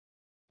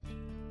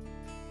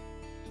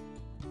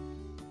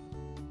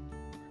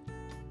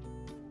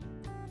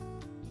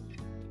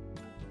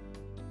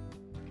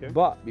Okay.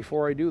 But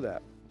before I do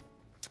that,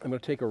 I'm going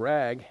to take a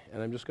rag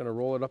and I'm just going to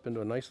roll it up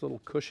into a nice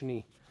little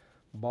cushiony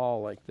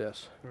ball like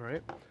this. All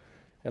right.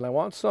 And I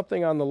want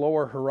something on the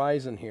lower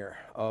horizon here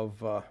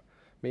of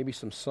maybe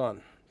some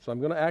sun. So I'm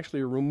going to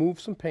actually remove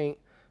some paint,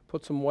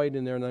 put some white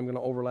in there, and then I'm going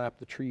to overlap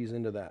the trees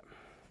into that.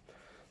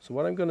 So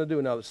what I'm going to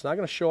do now, it's not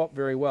going to show up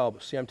very well,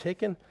 but see, I'm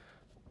taking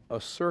a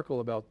circle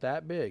about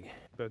that big.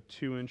 About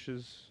 2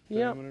 inches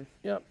diameter?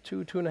 Yep,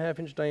 2.5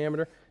 inch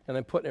diameter, and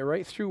I'm putting it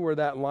right through where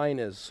that line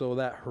is. So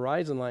that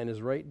horizon line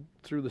is right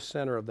through the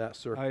center of that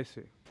circle. I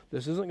see.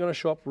 This isn't going to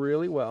show up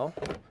really well,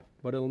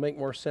 but it'll make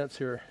more sense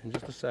here in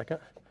just a second.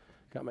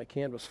 Got my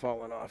canvas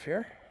falling off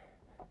here.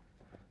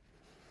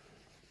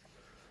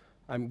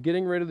 I'm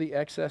getting rid of the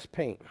excess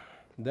paint.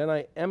 Then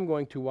I am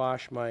going to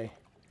wash my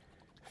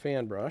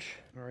fan brush.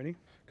 Alrighty.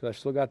 Because I've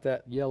still got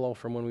that yellow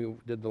from when we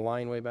did the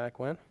line way back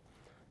when.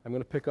 I'm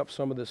going to pick up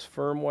some of this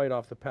firm white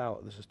off the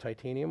palette. This is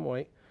titanium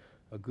white,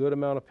 a good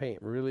amount of paint,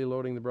 really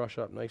loading the brush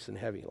up nice and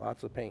heavy,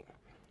 lots of paint.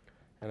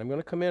 And I'm going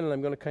to come in and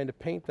I'm going to kind of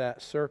paint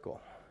that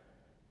circle.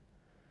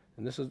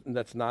 And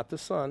that's not the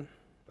sun.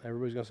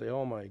 Everybody's going to say,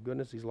 oh my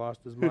goodness, he's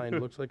lost his mind.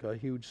 It looks like a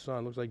huge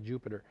sun, looks like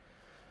Jupiter.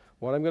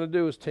 What I'm going to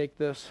do is take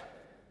this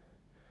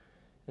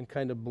and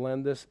kind of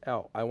blend this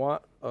out. I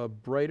want a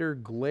brighter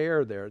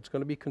glare there. It's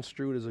going to be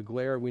construed as a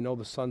glare. We know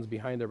the sun's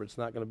behind there, but it's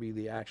not going to be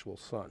the actual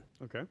sun.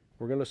 Okay.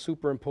 We're going to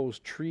superimpose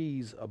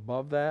trees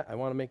above that. I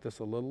want to make this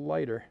a little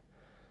lighter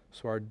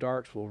so our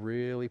darks will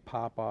really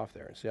pop off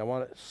there. See, I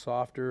want it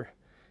softer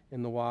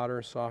in the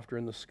water, softer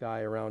in the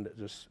sky around it.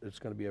 It's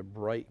going to be a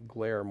bright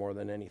glare more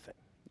than anything.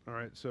 All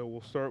right, so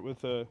we'll start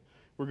with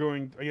we're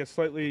going, I guess,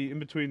 slightly in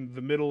between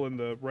the middle and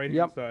the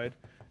right-hand side,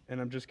 and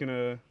I'm just going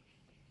to...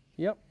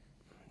 Yep.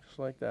 Just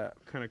like that.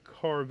 Kind of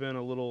carve in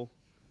a little.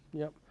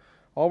 Yep.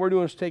 All we're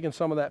doing is taking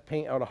some of that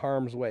paint out of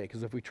harm's way,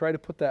 because if we try to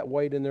put that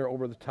white in there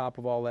over the top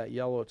of all that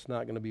yellow, it's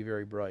not going to be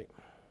very bright.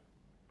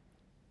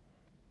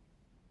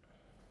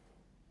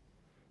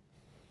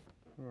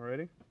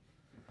 Alrighty.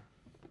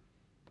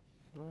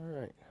 All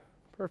right.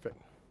 Perfect.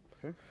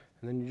 Okay.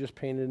 And then you just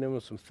paint it in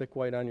with some thick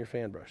white on your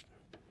fan brush.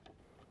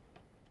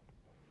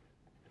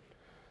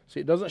 See,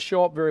 it doesn't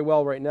show up very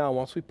well right now.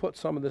 Once we put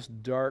some of this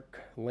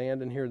dark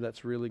land in here,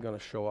 that's really going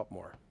to show up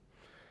more.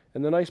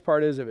 And the nice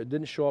part is if it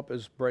didn't show up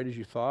as bright as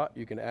you thought,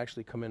 you can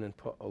actually come in and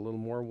put a little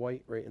more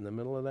white right in the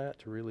middle of that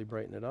to really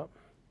brighten it up.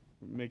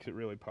 Makes it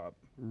really pop.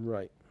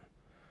 Right.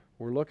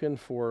 We're looking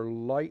for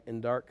light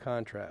and dark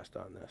contrast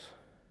on this.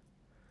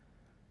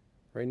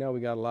 Right now we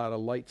got a lot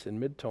of lights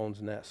and midtones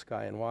in that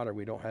sky and water.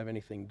 We don't have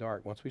anything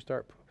dark. Once we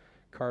start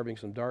carving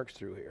some darks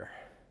through here,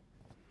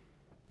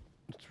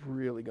 it's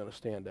really going to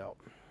stand out.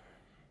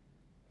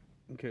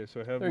 Okay,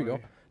 so I have there you go.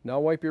 Now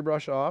wipe your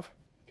brush off.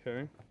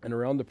 Okay. And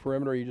around the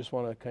perimeter, you just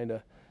want to kind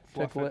of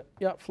tickle it.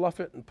 Yeah, fluff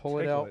it and pull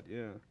it out.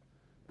 Yeah.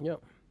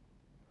 Yep.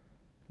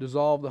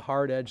 Dissolve the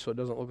hard edge so it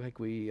doesn't look like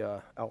we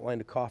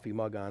outlined a coffee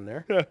mug on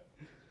there. It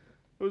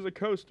was a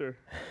coaster.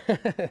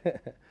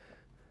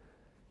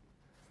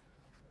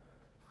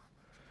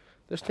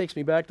 This takes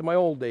me back to my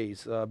old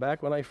days.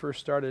 Back when I first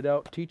started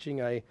out teaching,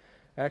 I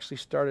actually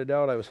started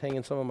out, I was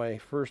hanging some of my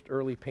first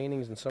early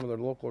paintings in some of the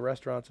local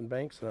restaurants and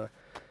banks. And a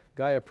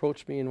guy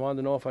approached me and wanted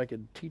to know if I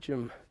could teach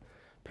him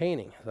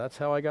painting. That's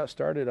how I got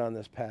started on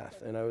this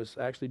path. And I was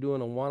actually doing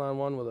a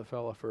one-on-one with a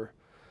fella for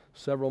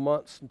several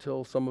months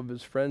until some of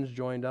his friends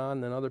joined on,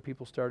 and then other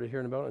people started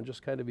hearing about it and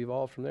just kind of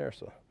evolved from there.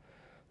 So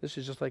this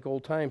is just like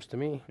old times to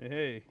me.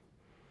 Hey.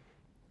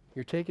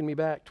 You're taking me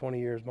back 20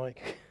 years,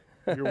 Mike.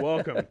 You're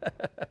welcome.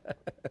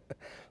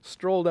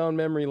 Stroll down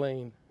memory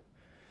lane.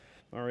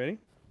 Alrighty.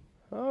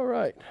 All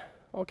right.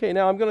 Okay,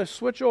 now I'm going to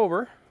switch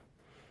over.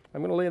 I'm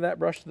going to lay that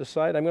brush to the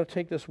side. I'm going to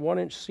take this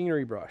 1-inch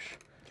scenery brush.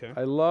 Okay.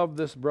 I love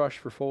this brush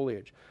for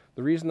foliage.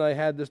 The reason I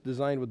had this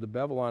designed with the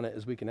bevel on it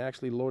is we can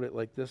actually load it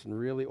like this and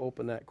really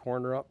open that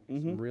corner up.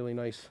 Some really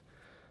nice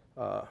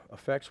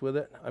effects with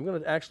it. I'm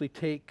going to actually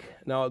take,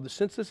 now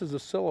since this is a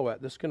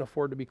silhouette, this can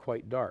afford to be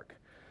quite dark.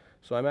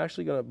 So I'm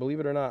actually going to, believe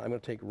it or not, I'm going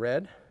to take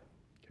red,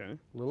 okay,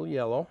 a little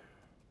yellow.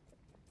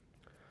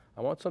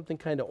 I want something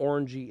kind of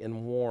orangey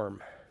and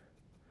warm.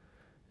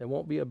 It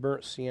won't be a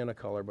burnt sienna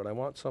color, but I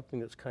want something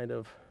that's kind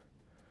of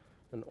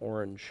an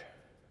orange.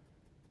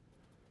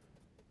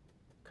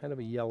 Kind of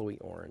a yellowy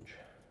orange.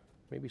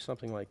 Maybe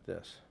something like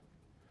this.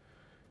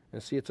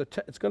 And see, it's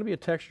going to be a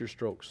texture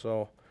stroke,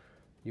 so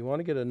you want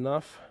to get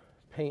enough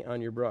paint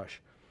on your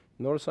brush.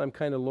 Notice I'm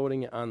kind of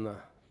loading it on the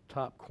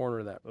top corner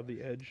of that. Of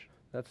the edge.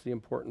 That's the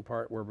important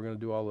part where we're going to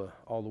do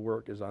all the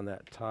work is on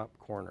that top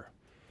corner.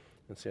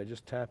 And see, I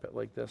just tap it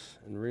like this,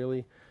 and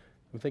really,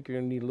 I think you're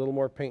going to need a little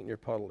more paint in your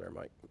puddle there,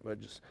 Mike. But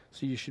just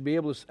see, you should be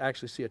able to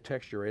actually see a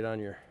texture right on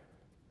your,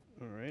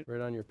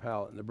 right on your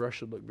palette, and the brush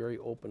should look very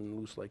open and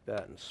loose like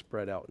that, and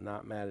spread out,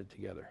 not matted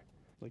together.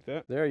 Like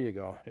that? There you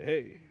go.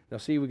 Hey. Now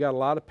see, we got a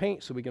lot of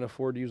paint, so we can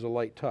afford to use a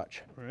light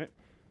touch. All right.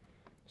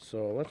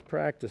 So let's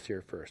practice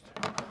here first.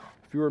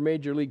 If you were a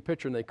major league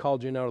pitcher and they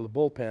called you in out of the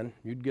bullpen,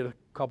 you'd get a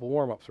couple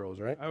warm-up throws,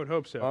 right? I would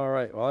hope so. All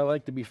right. Well, I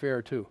like to be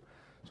fair too.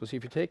 So see,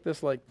 if you take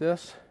this like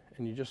this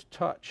and you just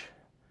touch,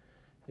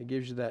 It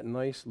gives you that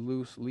nice,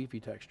 loose, leafy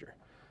texture.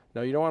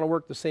 Now, you don't want to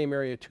work the same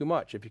area too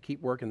much. If you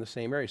keep working the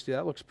same area, see,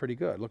 that looks pretty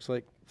good. It looks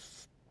like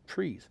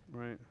trees.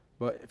 Right.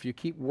 But if you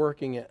keep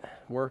working it,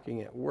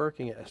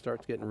 it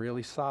starts getting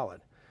really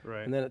solid.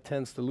 Right. And then it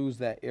tends to lose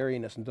that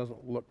airiness and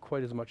doesn't look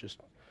quite as much as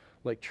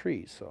like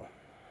trees. So.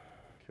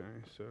 Okay,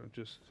 so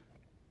just...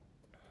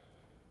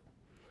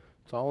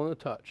 It's all in the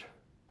touch.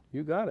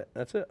 You got it.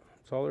 That's it.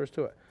 That's all there is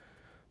to it.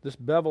 This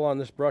bevel on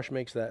this brush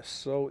makes that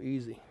so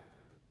easy.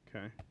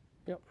 Okay.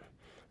 Yep.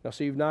 Now,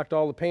 so you've knocked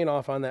all the paint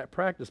off on that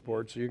practice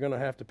board, so you're going to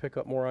have to pick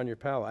up more on your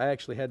palette. I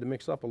actually had to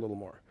mix up a little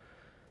more.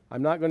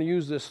 I'm not going to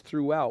use this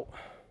throughout.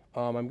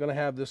 I'm going to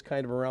have this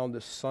kind of around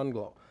this sun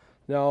glow.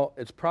 Now,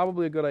 it's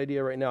probably a good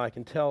idea right now. I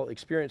can tell,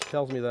 experience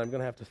tells me that I'm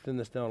going to have to thin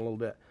this down a little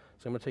bit.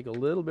 So I'm going to take a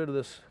little bit of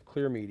this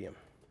clear medium,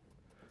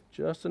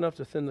 just enough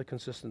to thin the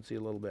consistency a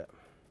little bit.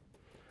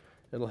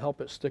 It'll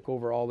help it stick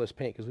over all this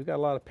paint because we've got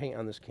a lot of paint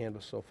on this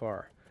canvas so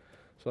far.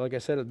 So like I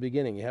said at the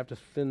beginning, you have to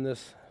thin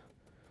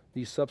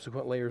these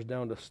subsequent layers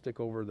down to stick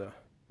over the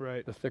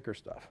thicker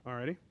stuff.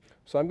 Alrighty.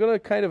 So I'm going to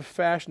kind of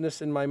fashion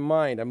this in my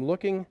mind. I'm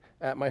looking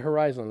at my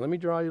horizon. Let me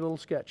draw you a little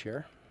sketch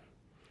here.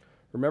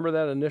 Remember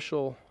that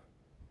initial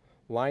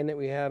line that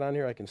we had on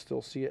here? I can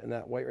still see it in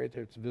that white right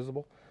there. It's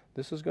visible.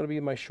 This is going to be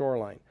my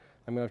shoreline.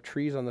 I'm going to have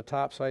trees on the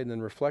top side and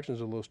then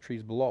reflections of those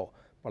trees below.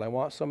 But I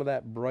want some of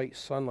that bright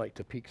sunlight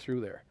to peek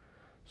through there.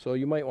 So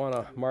you might want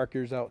to mark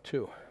yours out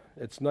too.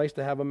 It's nice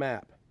to have a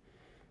map.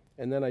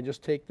 And then I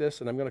just take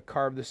this and I'm going to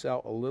carve this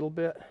out a little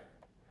bit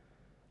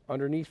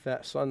underneath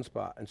that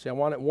sunspot. And see, I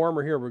want it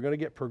warmer here. We're going to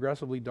get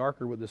progressively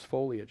darker with this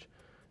foliage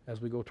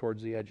as we go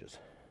towards the edges.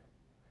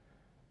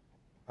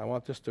 I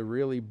want this to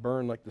really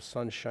burn like the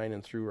sun's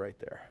shining through right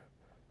there.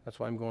 That's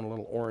why I'm going a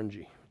little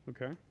orangey.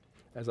 Okay.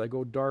 As I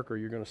go darker,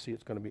 you're going to see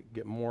it's going to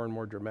get more and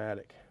more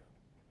dramatic.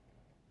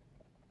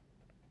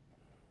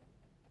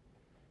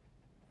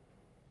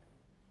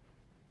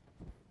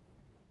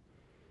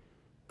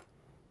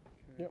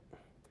 Yep.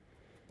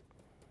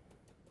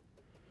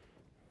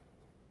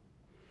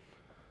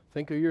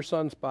 Think of your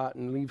sunspot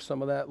and leave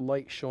some of that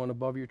light showing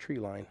above your tree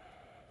line.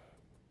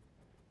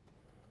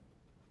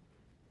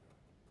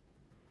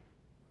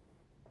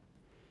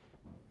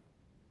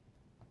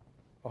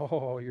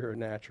 Oh, you're a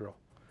natural.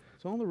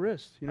 It's all the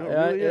wrist, you know, it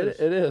Yeah, really is.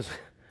 It is.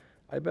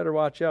 I better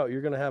watch out.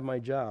 You're going to have my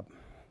job.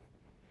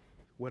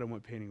 Wet and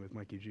wet painting with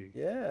Mikey G.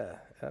 Yeah,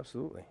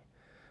 absolutely.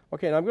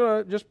 Okay, and I'm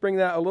going to just bring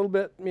that a little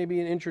bit,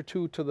 maybe an inch or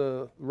two to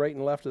the right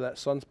and left of that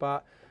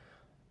sunspot.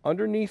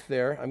 Underneath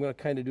there, I'm going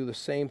to kind of do the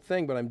same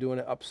thing, but I'm doing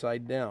it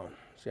upside down.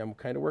 See, I'm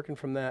kind of working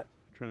from that.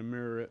 Trying to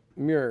mirror it.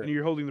 Mirror. And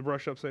you're holding the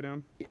brush upside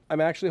down?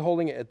 I'm actually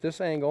holding it at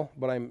this angle,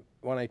 but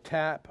when I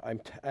tap, I'm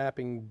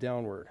tapping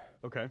downward.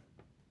 Okay.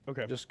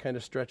 Okay. Just kind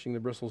of stretching the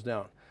bristles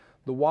down.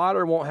 The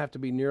water won't have to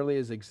be nearly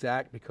as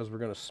exact because we're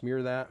going to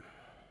smear that.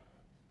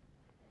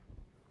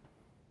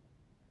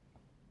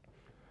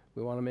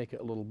 We want to make it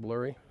a little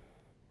blurry.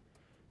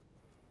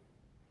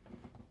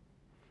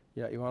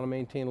 Yeah, you want to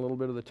maintain a little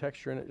bit of the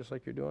texture in it just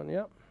like you're doing.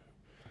 Yep.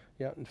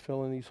 Yeah, and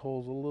fill in these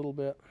holes a little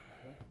bit.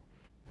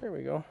 There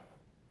we go.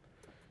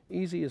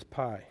 Easy as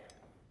pie.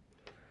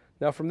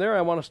 Now from there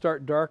I want to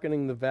start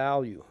darkening the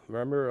value.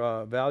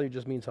 Remember, value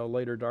just means how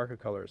light or dark a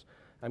color is.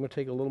 I'm going to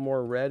take a little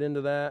more red into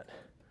that,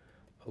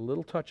 a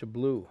little touch of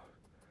blue.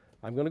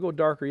 I'm going to go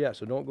darker yet,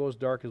 so don't go as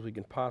dark as we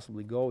can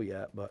possibly go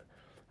yet, but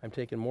I'm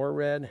taking more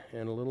red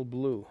and a little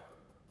blue,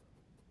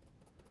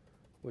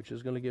 which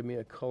is going to give me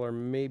a color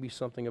maybe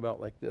something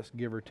about like this,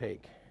 give or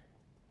take.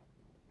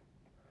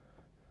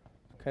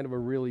 Kind of a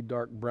really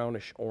dark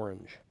brownish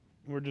orange.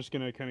 We're just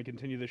going to kind of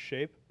continue this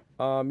shape?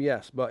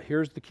 Yes, but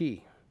here's the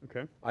key.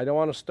 Okay. I don't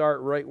want to start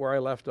right where I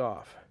left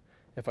off.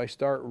 If I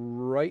start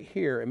right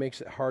here, it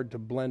makes it hard to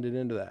blend it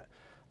into that.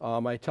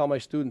 I tell my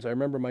students, I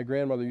remember my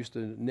grandmother used to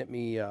knit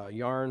me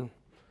yarn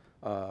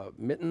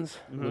mittens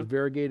with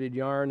variegated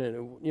yarn,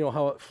 and you know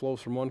how it flows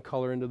from one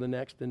color into the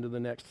next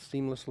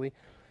seamlessly.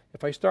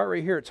 If I start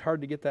right here, it's hard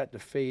to get that to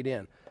fade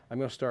in. I'm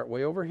going to start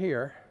way over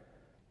here,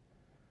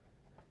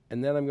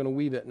 and then I'm going to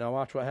weave it. Now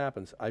watch what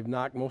happens. I've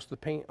knocked most of the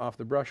paint off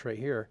the brush right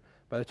here.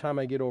 By the time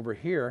I get over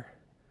here,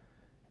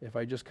 if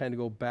I just kind of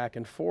go back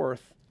and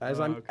forth, as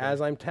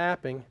I'm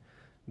tapping,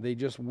 they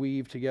just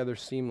weave together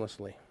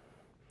seamlessly.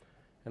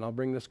 And I'll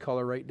bring this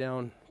color right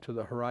down to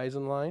the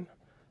horizon line.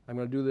 I'm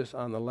going to do this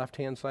on the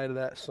left-hand side of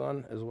that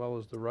sun as well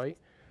as the right,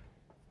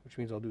 which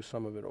means I'll do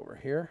some of it over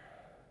here.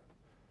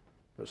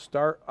 But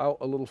start out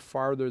a little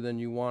farther than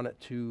you want it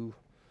to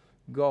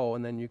go,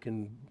 and then you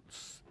can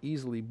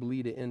easily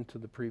bleed it into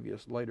the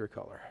previous lighter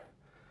color.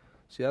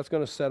 See, that's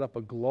going to set up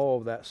a glow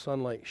of that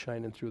sunlight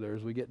shining through there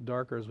as we get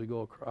darker as we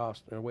go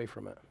across and away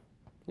from it.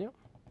 Yep.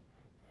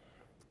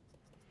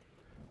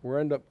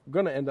 We're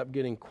going to end up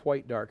getting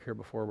quite dark here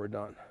before we're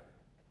done,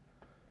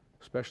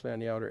 especially on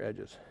the outer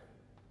edges.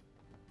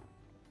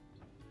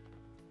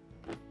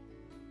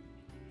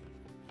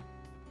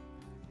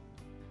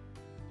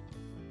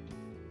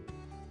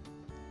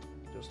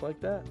 Just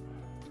like that.